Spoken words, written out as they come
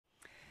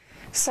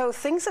So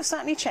things have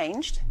certainly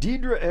changed.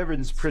 Deidre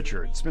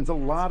Evans-Pritchard spends a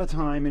lot of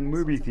time in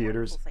movie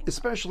theaters,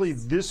 especially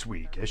this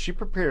week as she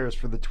prepares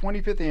for the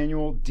 25th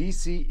annual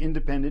DC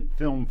Independent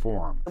Film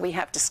Forum. We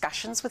have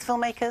discussions with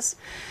filmmakers.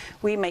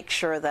 We make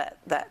sure that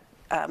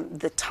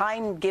the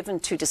time given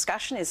to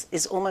discussion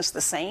is almost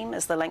the same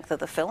as the length of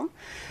the film.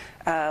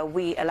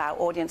 We allow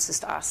audiences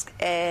to ask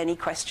any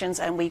questions,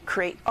 and we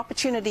create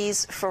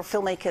opportunities for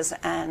filmmakers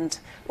and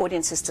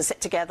audiences to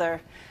sit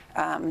together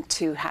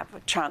to have a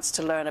chance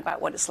to learn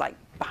about what it's like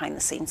behind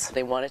the scenes.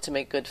 They wanted to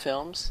make good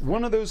films.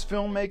 One of those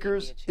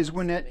filmmakers is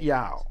Wynette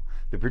Yao,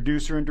 the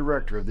producer and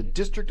director of The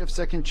District of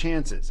Second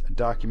Chances, a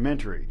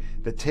documentary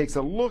that takes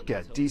a look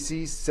at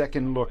DC's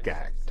Second Look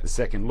Act. The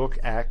Second Look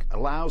Act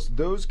allows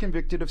those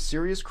convicted of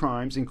serious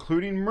crimes,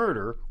 including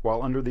murder,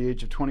 while under the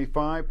age of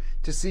 25,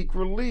 to seek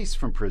release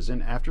from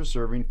prison after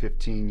serving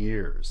 15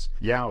 years.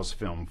 Yao's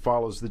film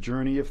follows the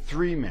journey of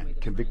 3 men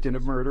convicted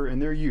of murder in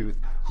their youth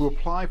who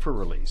apply for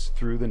release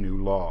through the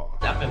new law.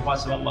 I've been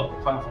watching my mother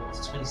cry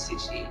for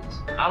 26 years.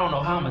 I don't know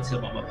how I'm going to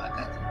tell my mother I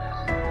got them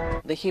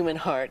now. The human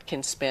heart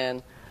can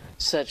span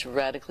such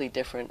radically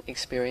different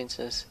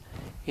experiences,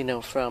 you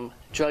know, from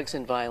drugs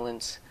and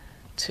violence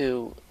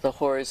to the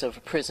horrors of a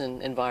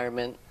prison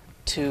environment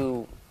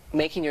to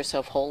making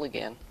yourself whole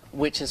again,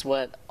 which is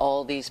what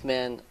all these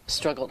men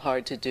struggled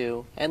hard to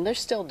do, and they're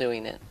still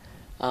doing it.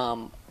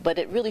 But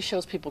it really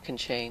shows people can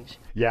change.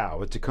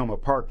 Yao, a Tacoma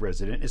Park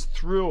resident, is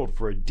thrilled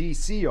for a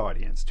DC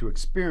audience to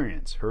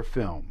experience her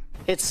film.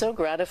 It's so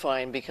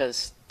gratifying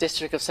because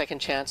District of Second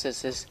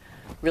Chances is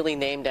really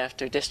named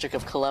after District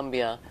of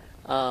Columbia,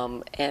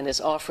 and is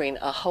offering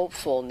a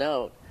hopeful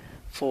note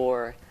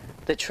for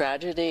the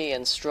tragedy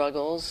and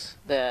struggles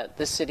that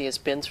this city has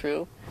been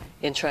through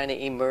in trying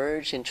to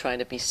emerge, in trying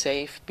to be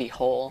safe, be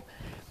whole,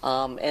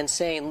 and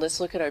saying, let's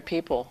look at our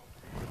people.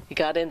 You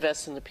got to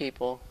invest in the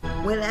people.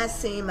 When I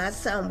seen my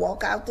son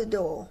walk out the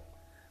door,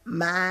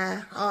 my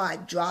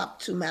heart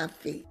dropped to my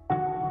feet.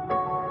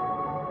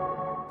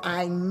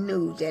 I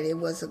knew that it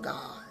was a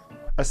God.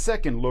 A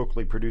second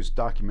locally produced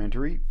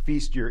documentary,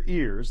 Feast Your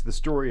Ears, the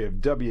story of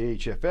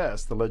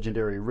WHFS, the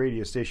legendary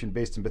radio station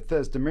based in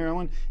Bethesda,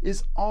 Maryland,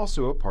 is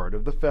also a part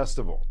of the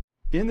festival.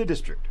 In the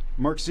district,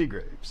 Mark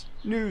Segraves,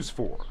 News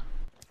 4.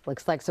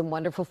 Looks like some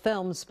wonderful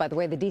films. By the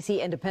way, the DC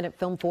Independent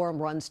Film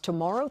Forum runs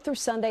tomorrow through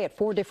Sunday at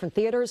 4 different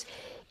theaters.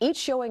 Each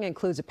showing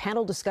includes a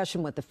panel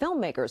discussion with the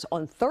filmmakers.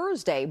 On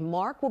Thursday,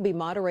 Mark will be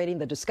moderating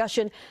the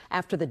discussion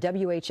after the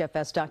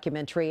WHFS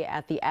documentary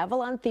at the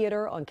Avalon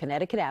Theater on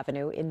Connecticut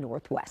Avenue in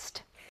Northwest.